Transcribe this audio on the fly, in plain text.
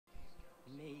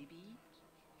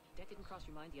That didn't cross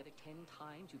your mind the other 10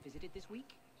 times you visited this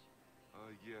week?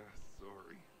 Yeah,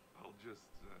 sorry. I'll just,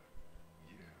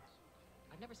 yeah.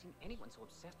 I've never seen anyone so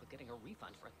obsessed with getting a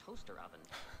refund for a toaster oven.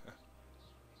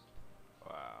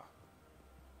 Wow.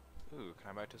 Ooh,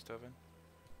 can I buy a toast oven?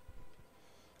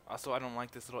 Also, I don't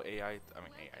like this little AI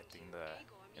thing, the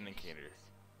indicator.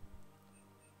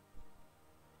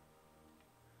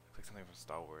 Looks like something from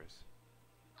Star Wars.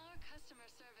 Our customer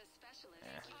service specialists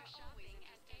are shopping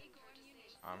at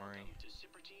Armory. Welcome to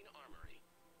Zippertine Armory.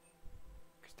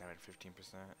 Increased damage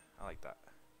 15%. I like that.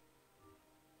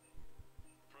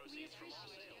 Proceeds from all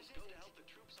sales go to help the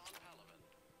troops on Palaven.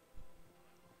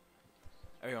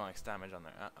 Everyone likes damage on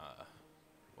their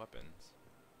weapons.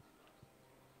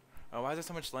 Oh, why is there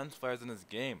so much lens flares in this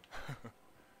game?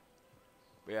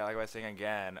 But yeah, like I was saying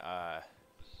again,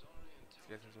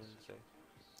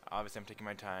 obviously I'm taking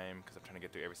my time because I'm trying to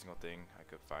get through every single thing I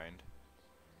could find.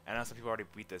 And I know some people already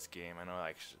beat this game. I know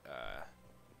like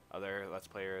other Let's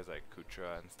Players like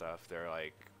Kutra and stuff, they're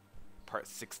like part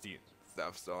 60 and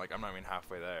stuff, so like I'm not even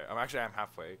halfway there. I'm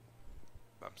halfway,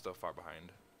 but I'm still far behind.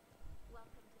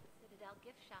 Welcome to the Citadel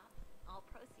gift shop. All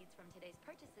proceeds from today's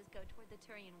purchases go toward the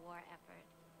Turian war effort.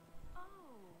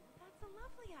 Oh, that's a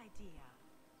lovely idea.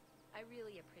 I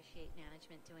really appreciate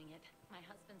management doing it. My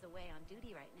husband's away on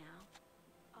duty right now.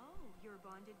 Oh, you're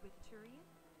bonded with Turian?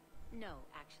 No,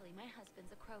 actually, my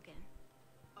husband's a Krogan.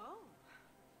 Oh,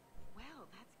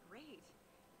 well, that's great.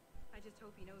 I just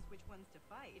hope he knows which ones to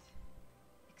fight.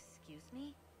 Excuse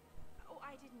me? Oh,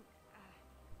 I didn't,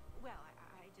 well,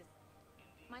 I just...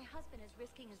 My husband is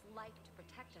risking his life to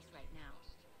protect us right now.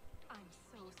 I'm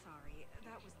so sorry.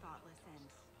 That was thoughtless and...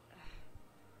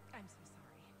 I'm so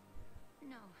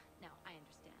sorry. No, I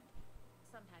understand.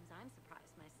 Sometimes I'm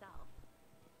surprised myself.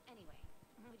 Anyway,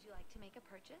 would you like to make a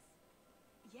purchase?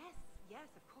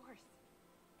 Yes, of course.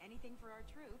 Anything for our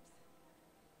troops.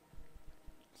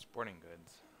 Sporting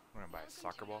goods. I'm gonna buy a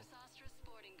soccer ball.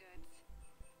 Sporting goods.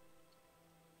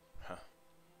 Huh.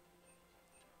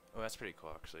 Oh, that's pretty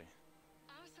cool actually.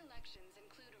 Our selections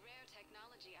include rare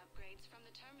technology upgrades from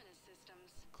the Terminus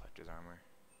systems. Collector's armor.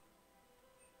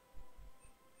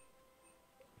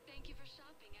 Thank you for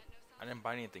shopping at No Sauce. I didn't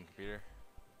buy anything, computer.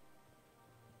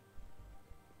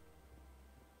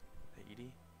 Hey, EDI?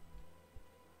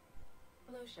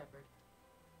 Hello, Shepard.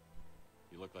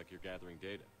 You look like you're gathering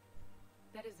data.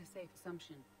 That is a safe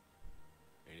assumption.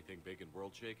 Anything big and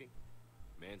world-shaking?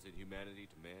 Man's inhumanity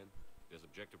to man? Does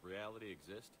objective reality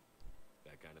exist?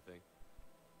 That kind of thing?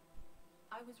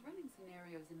 I was running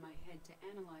scenarios in my head to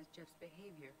analyze Jeff's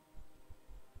behavior.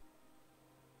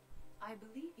 I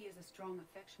believe he has a strong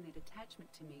affectionate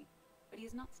attachment to me, but he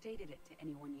has not stated it to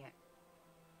anyone yet.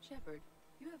 Shepard,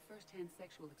 you have first-hand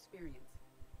sexual experience.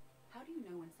 How do you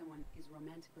know when someone is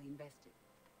romantically invested?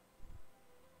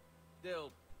 They'll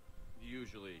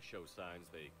usually show signs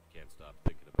they can't stop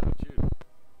thinking about you.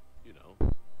 You know,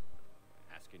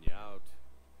 asking you out,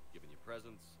 giving you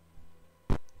presents,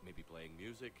 maybe playing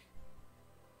music.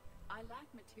 I lack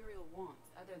material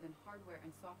wants other than hardware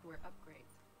and software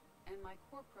upgrades, and my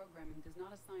core programming does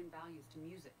not assign values to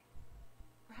music.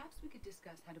 Perhaps we could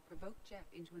discuss how to provoke Jeff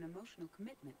into an emotional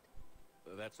commitment.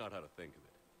 That's not how to think of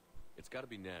it. It's got to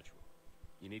be natural.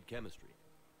 You need chemistry.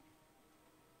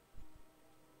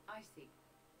 I see.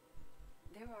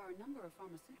 There are a number of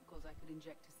pharmaceuticals I could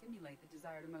inject to simulate the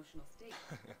desired emotional state.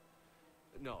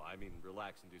 No, I mean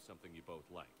relax and do something you both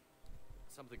like.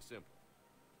 Something simple.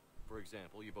 For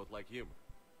example, you both like humor.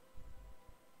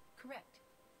 Correct.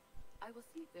 I will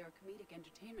see if there are comedic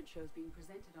entertainment shows being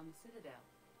presented on the Citadel.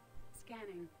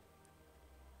 Scanning.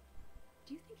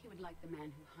 Do you think he would like The Man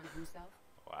Who Hung Himself?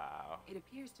 Wow. It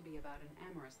appears to be about an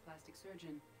amorous plastic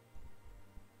surgeon.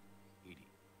 EDI,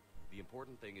 the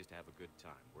important thing is to have a good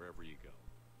time wherever you go.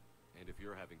 And if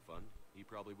you're having fun, he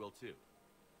probably will too.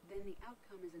 Then the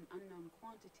outcome is an unknown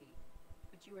quantity.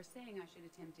 But you are saying I should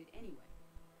attempt it anyway.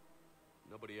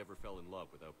 Nobody ever fell in love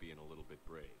without being a little bit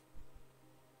brave.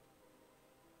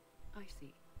 I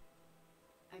see.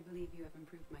 I believe you have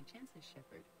improved my chances,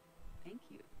 Shepard. Thank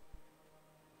you.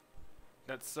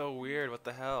 That's so weird. What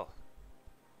the hell?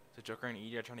 So Joker and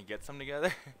EDI are trying to get some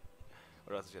together?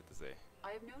 What else did you have to say?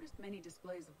 I have noticed many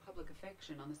displays of public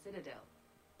affection on the Citadel.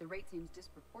 The rate seems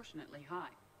disproportionately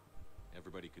high.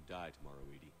 Everybody could die tomorrow,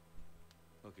 EDI.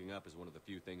 Hooking up is one of the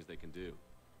few things they can do.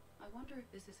 I wonder if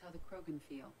this is how the Krogan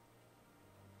feel.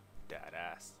 Dad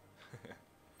ass.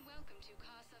 Welcome to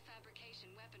Casa Fabrication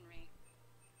Weaponry.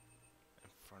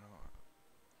 Inferno.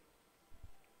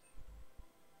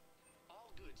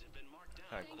 All goods have been marked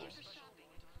down. Alright, Thank cool. you for shopping.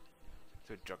 That's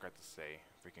what Joker had to say.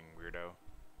 Freaking weirdo.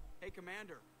 Hey,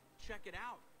 Commander, check it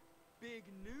out. big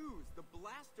news. The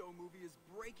Blasto movie is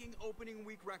breaking opening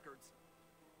week records.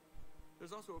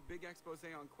 There's also a big expose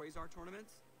on Quasar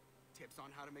tournaments, tips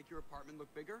on how to make your apartment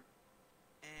look bigger,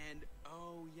 and,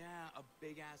 oh yeah, a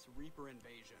big-ass Reaper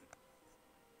invasion.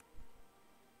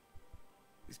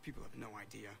 These people have no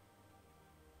idea.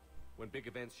 When big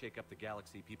events shake up the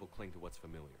galaxy, people cling to what's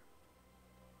familiar.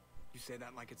 You say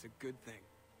that like it's a good thing.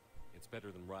 It's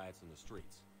better than riots in the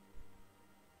streets.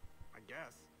 I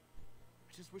guess.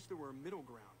 I just wish there were a middle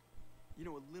ground. You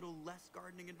know, a little less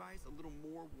gardening advice, a little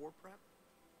more war prep.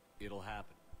 It'll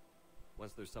happen.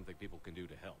 Once there's something people can do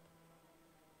to help.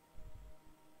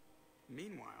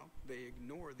 Meanwhile, they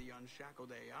ignore the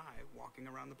unshackled AI walking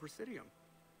around the Presidium.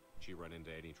 She run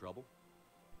into any trouble?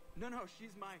 No,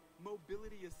 she's my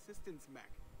mobility assistance mech.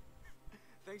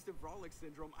 Thanks to Vrolic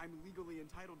syndrome, I'm legally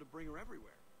entitled to bring her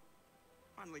everywhere.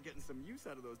 Finally getting some use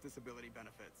out of those disability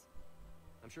benefits.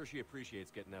 I'm sure she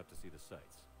appreciates getting out to see the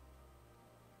sights.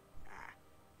 Ah,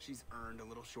 she's earned a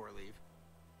little shore leave.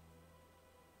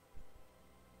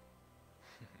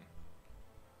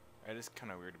 It is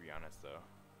kind of weird to be honest, though.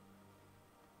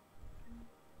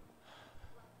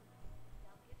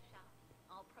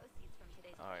 All proceeds from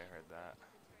today's Oh, I heard that.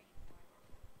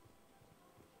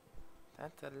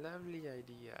 That's a lovely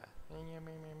idea.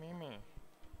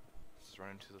 Just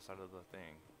run into the side of the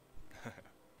thing.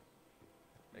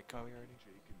 Hey, come here already.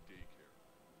 Jake in daycare.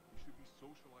 We should be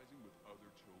socializing with other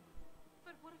children.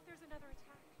 But what if there's another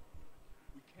attack?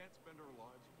 We can't spend our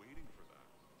lives waiting for that.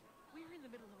 We're in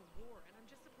the middle of a war, and I'm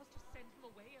just supposed to send him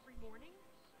away every morning?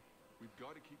 We've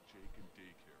got to keep Jake in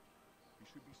daycare. We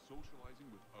should be socializing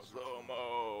with other Slow children.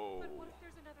 mo. But what if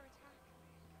there's another attack?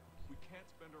 We can't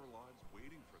spend our lives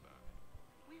waiting for that.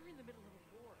 We're in the middle of a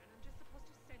war, and I'm just supposed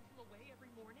to send him away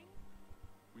every morning?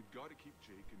 We've got to keep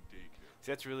Jake in daycare. See,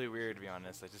 that's really weird to be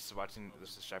honest. Like just watching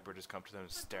this shepherd just come to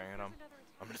them, staring at them.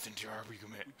 I'm listening to your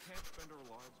argument. We can't spend our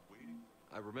lives waiting.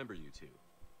 I remember you two.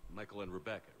 Michael and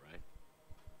Rebecca, right?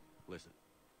 Listen,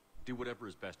 do whatever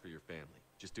is best for your family.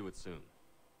 Just do it soon.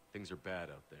 Things are bad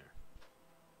out there.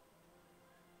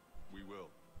 We will.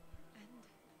 And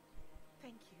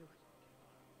thank you.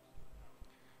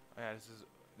 Oh, yeah, this is.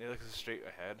 They look straight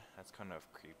ahead. That's kind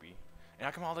of creepy. And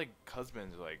how come all the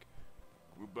husbands are like,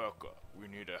 Rebecca, we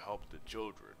need to help the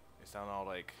children? They sound all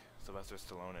like Sylvester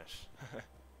Stallone-ish.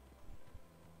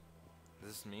 Is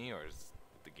this me or is this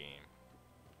the game?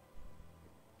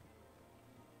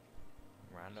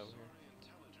 Round over here?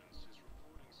 Intelligence is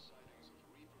reporting sightings of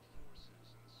Reaper forces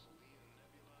in Salian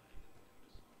Nebula and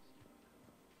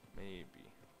Maybe.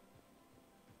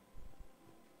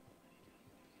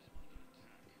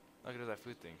 Look at that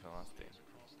food thing from last day.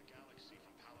 across the galaxy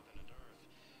from Paladin and Earth.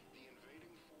 The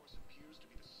invading force appears to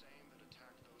be the same that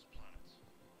attacked those planets.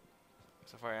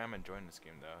 So far, I am enjoying this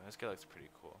game though. This guy looks pretty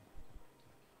cool.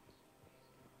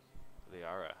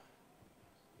 Liara.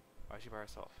 Why is she by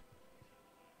herself?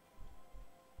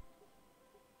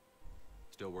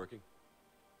 Still working?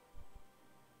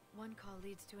 One call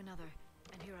leads to another,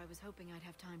 and here I was hoping I'd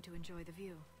have time to enjoy the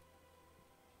view.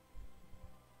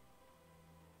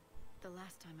 The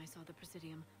last time I saw the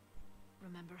Presidium,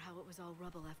 remember how it was all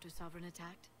rubble after Sovereign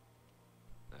attacked?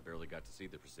 I barely got to see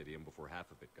the Presidium before half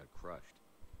of it got crushed.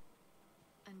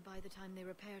 And by the time they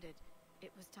repaired it,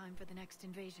 it was time for the next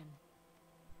invasion.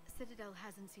 Citadel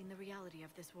hasn't seen the reality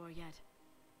of this war yet.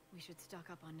 We should stock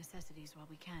up on necessities while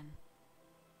we can.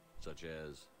 Such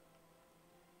as...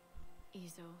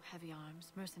 EZO, heavy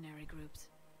arms, mercenary groups.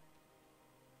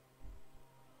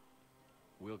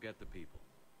 We'll get the people.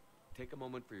 Take a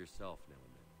moment for yourself now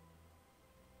and then.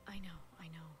 I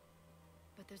know.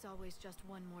 But there's always just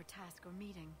one more task or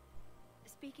meeting.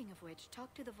 Speaking of which,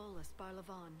 talk to the Volus,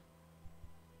 Barlavan.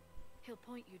 He'll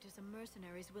point you to some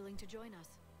mercenaries willing to join us.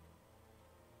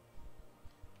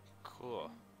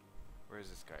 Cool. Where's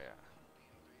this guy at? The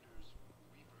invaders were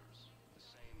Reapers, the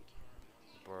same term.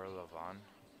 Burlavan.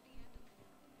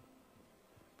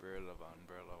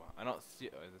 Burlavan. I don't see.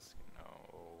 Oh, this.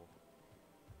 No.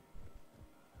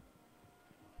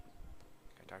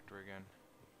 Can I talk to her again?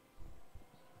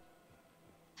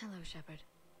 Hello, Shepard.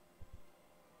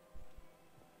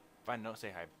 Fine, don't say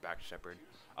hi back, Shepard.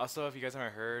 Also, if you guys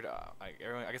haven't heard,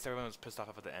 I guess everyone was pissed off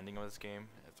about the ending of this game.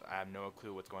 I have no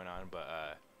clue what's going on,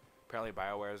 but apparently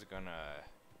BioWare is gonna,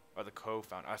 or the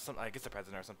co-founder, I guess the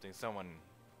president or something, someone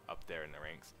up there in the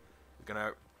ranks, is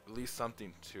gonna release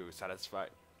something to satisfy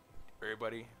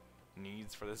everybody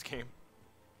needs for this game.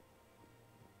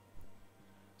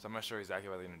 So I'm not sure exactly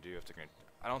what they're gonna do. If they're gonna,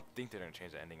 I don't think they're gonna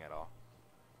change the ending at all.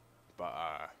 But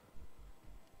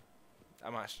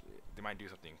I'm not. They might do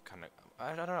something kind of.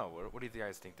 I don't know. What do you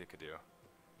guys think they could do?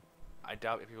 I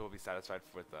doubt if people will be satisfied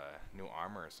with new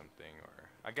armor or something. Or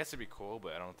I guess it'd be cool,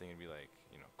 but I don't think it'd be like,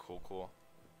 you know, cool.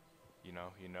 You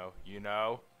know.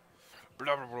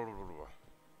 Blah, blah, blah, blah,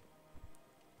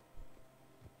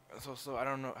 blah. So I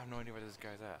don't know. I have no idea where this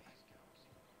guy's at.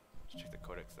 Let's check the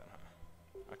codex then, huh?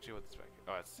 Actually, what's back?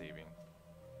 Oh, it's saving.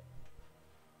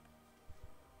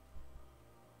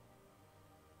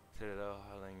 Citadel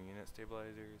hauling unit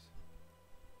stabilizers.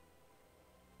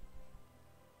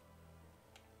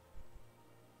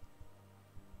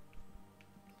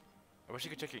 I wish you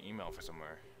could check your email for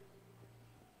somewhere.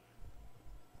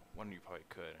 One of you probably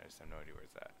could. I just have no idea where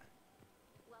it's at.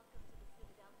 Welcome to the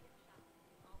Citadel gift shop.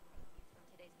 All proceeds from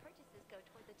today's purchases go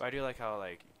toward the. But I do like how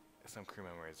like some crew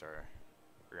members are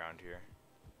around here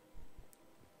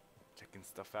checking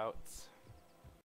stuff out.